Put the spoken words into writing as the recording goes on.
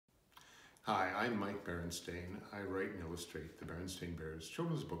Hi, I'm Mike Berenstain. I write and illustrate the Berenstain Bears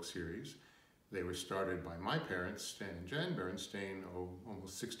children's book series. They were started by my parents, Stan and Jan Berenstain,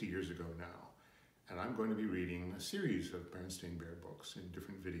 almost 60 years ago now. And I'm going to be reading a series of Berenstain Bear books in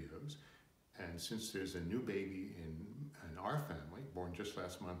different videos. And since there's a new baby in our family, born just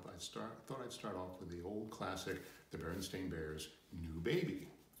last month, I thought I'd start off with the old classic, the Berenstain Bears' New Baby.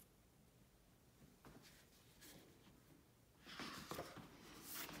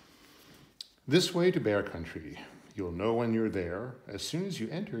 This way to bear country. You'll know when you're there. As soon as you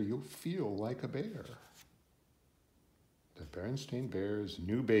enter, you'll feel like a bear. The Berenstain Bears'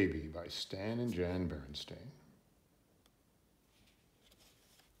 New Baby by Stan and Jan Berenstain.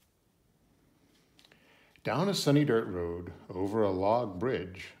 Down a sunny dirt road, over a log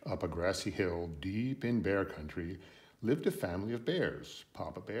bridge, up a grassy hill, deep in bear country, lived a family of bears,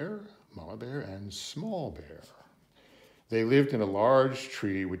 Papa Bear, Mama Bear, and Small Bear. They lived in a large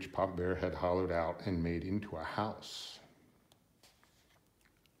tree which Papa Bear had hollowed out and made into a house.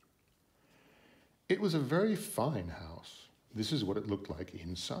 It was a very fine house. This is what it looked like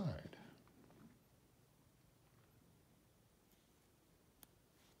inside.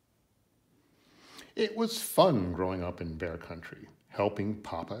 It was fun growing up in bear country, helping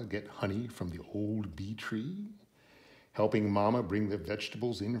Papa get honey from the old bee tree, helping Mama bring the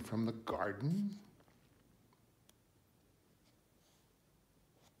vegetables in from the garden.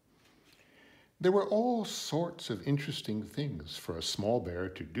 There were all sorts of interesting things for a small bear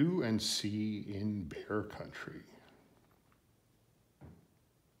to do and see in bear country.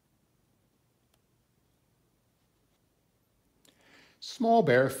 Small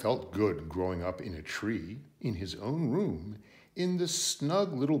Bear felt good growing up in a tree, in his own room, in the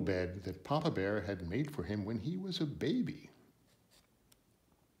snug little bed that Papa Bear had made for him when he was a baby.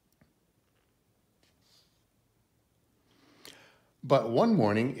 But one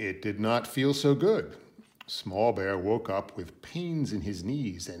morning it did not feel so good. Small Bear woke up with pains in his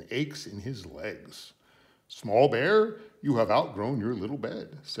knees and aches in his legs. "Small Bear, you have outgrown your little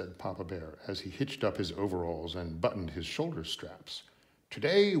bed," said Papa Bear as he hitched up his overalls and buttoned his shoulder straps.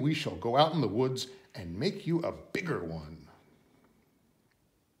 "Today we shall go out in the woods and make you a bigger one."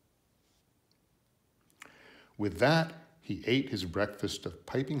 With that, he ate his breakfast of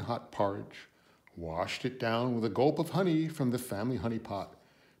piping hot porridge, washed it down with a gulp of honey from the family honey pot,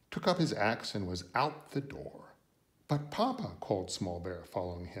 took up his axe and was out the door. "But Papa," called Small Bear,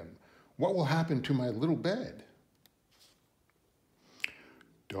 following him, "what will happen to my little bed?"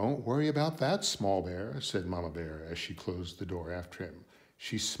 "Don't worry about that, Small Bear," said Mama Bear as she closed the door after him.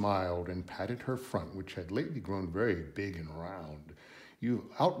 She smiled and patted her front, which had lately grown very big and round. "You've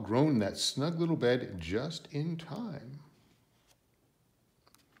outgrown that snug little bed just in time."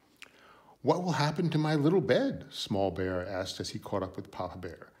 "What will happen to my little bed?" Small Bear asked as he caught up with Papa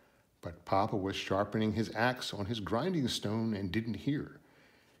Bear. But Papa was sharpening his axe on his grinding stone and didn't hear.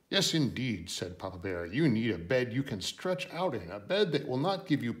 "Yes, indeed," said Papa Bear. "You need a bed you can stretch out in, a bed that will not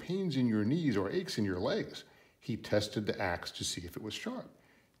give you pains in your knees or aches in your legs." He tested the axe to see if it was sharp,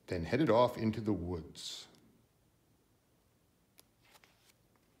 then headed off into the woods.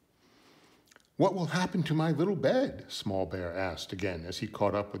 "What will happen to my little bed?" Small Bear asked again as he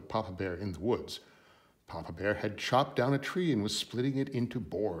caught up with Papa Bear in the woods. Papa Bear had chopped down a tree and was splitting it into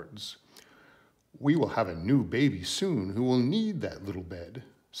boards. "We will have a new baby soon who will need that little bed,"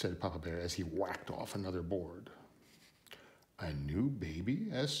 said Papa Bear as he whacked off another board. "A new baby?"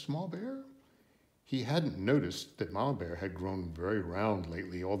 asked Small Bear. He hadn't noticed that Mama Bear had grown very round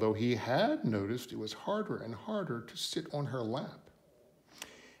lately, although he had noticed it was harder and harder to sit on her lap.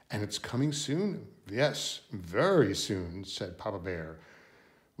 "And it's coming soon?" "Yes, very soon," said Papa Bear.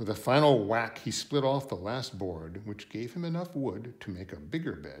 With a final whack, he split off the last board, which gave him enough wood to make a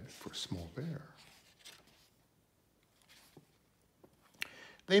bigger bed for Small Bear.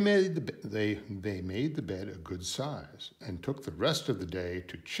 They made the bed a good size and took the rest of the day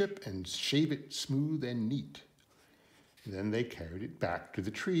to chip and shave it smooth and neat. Then they carried it back to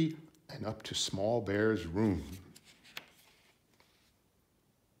the tree and up to Small Bear's room.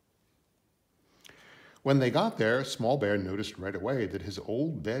 When they got there, Small Bear noticed right away that his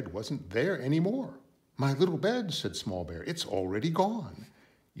old bed wasn't there anymore. "My little bed," said Small Bear, "it's already gone."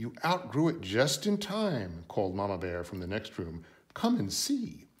 "You outgrew it just in time," called Mama Bear from the next room. "Come and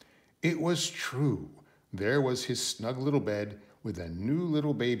see." It was true. There was his snug little bed with a new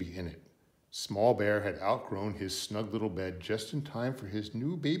little baby in it. Small Bear had outgrown his snug little bed just in time for his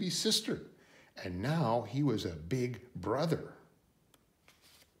new baby sister, and now he was a big brother.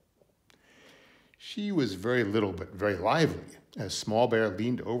 She was very little but very lively. As Small Bear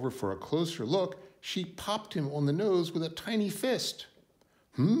leaned over for a closer look, she popped him on the nose with a tiny fist.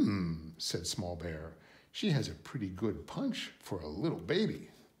 said Small Bear. "She has a pretty good punch for a little baby."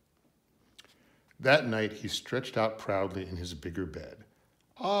 That night he stretched out proudly in his bigger bed.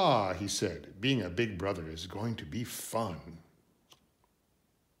 "Ah," he said, "being a big brother is going to be fun."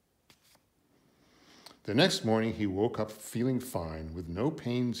 The next morning he woke up feeling fine, with no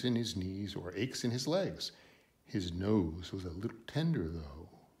pains in his knees or aches in his legs. His nose was a little tender, though.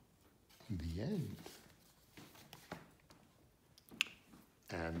 The end.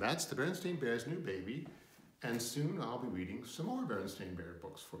 And that's the Berenstain Bear's new baby. And soon I'll be reading some more Berenstain Bear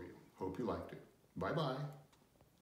books for you. Hope you liked it. Bye-bye.